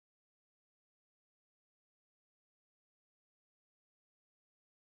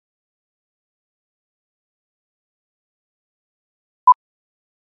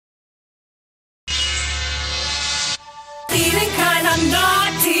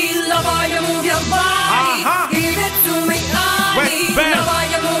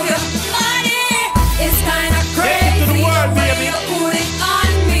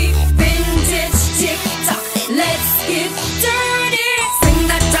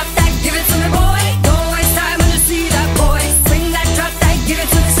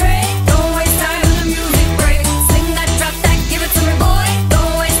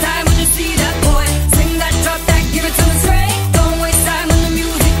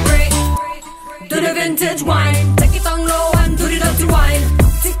vintage wine. Take it on low and do the dirty wine.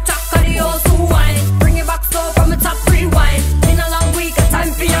 Tick tock, cardio, so wine. Bring it back slow from the top, rewind. Been a long week, a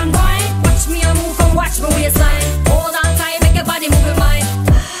time for unwind. Watch me a move, come watch me waistline. Hold on tight, make your body move in mine.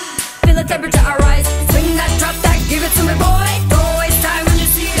 Feel the temperature arise. Swing that, drop that, give it to me, boy. Don't waste time when you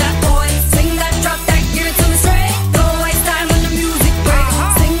see that boy. Swing that, drop that, give it to me straight. Don't waste time when the music breaks.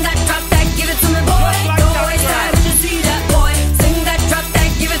 Swing that, drop that, give it to me, boy. Don't waste time when you see that boy. Swing that, drop that,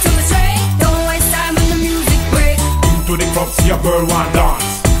 give it to me straight. Don't waste time when the music breaks. Into the club, see a girl want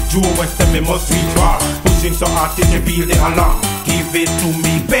dance. Joe West and me must reach far. Pushing so hard till you feel the alarm. Give it to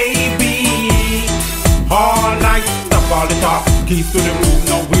me, baby. All night, stop all the talk. Keys to the room,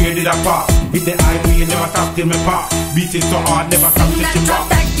 now where did I park? Hit the highway, never stop till me park. Beating so hard, never stop till Swing that, you drop park.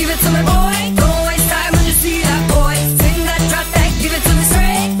 that, give it to me, boy. Don't waste time when you see that boy. Swing that, drop that, give it to me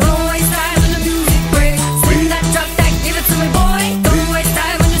straight. Don't waste time when the music breaks. Swing that, drop that, give it to me, boy. Don't waste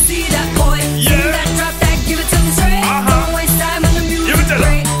time when you see that boy. Swing that, drop that, give it to me straight. Don't waste time when the music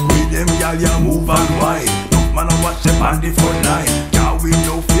breaks. With them gal, ya move and wine. Look man, I watch them on the front line. Now we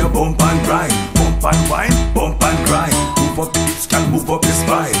know fear bump and grind. Bump and wine, bump and grind. Move up the hips, can move up the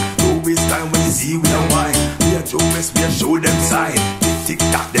spine. No waste time when you see we are wine. We are Joe West.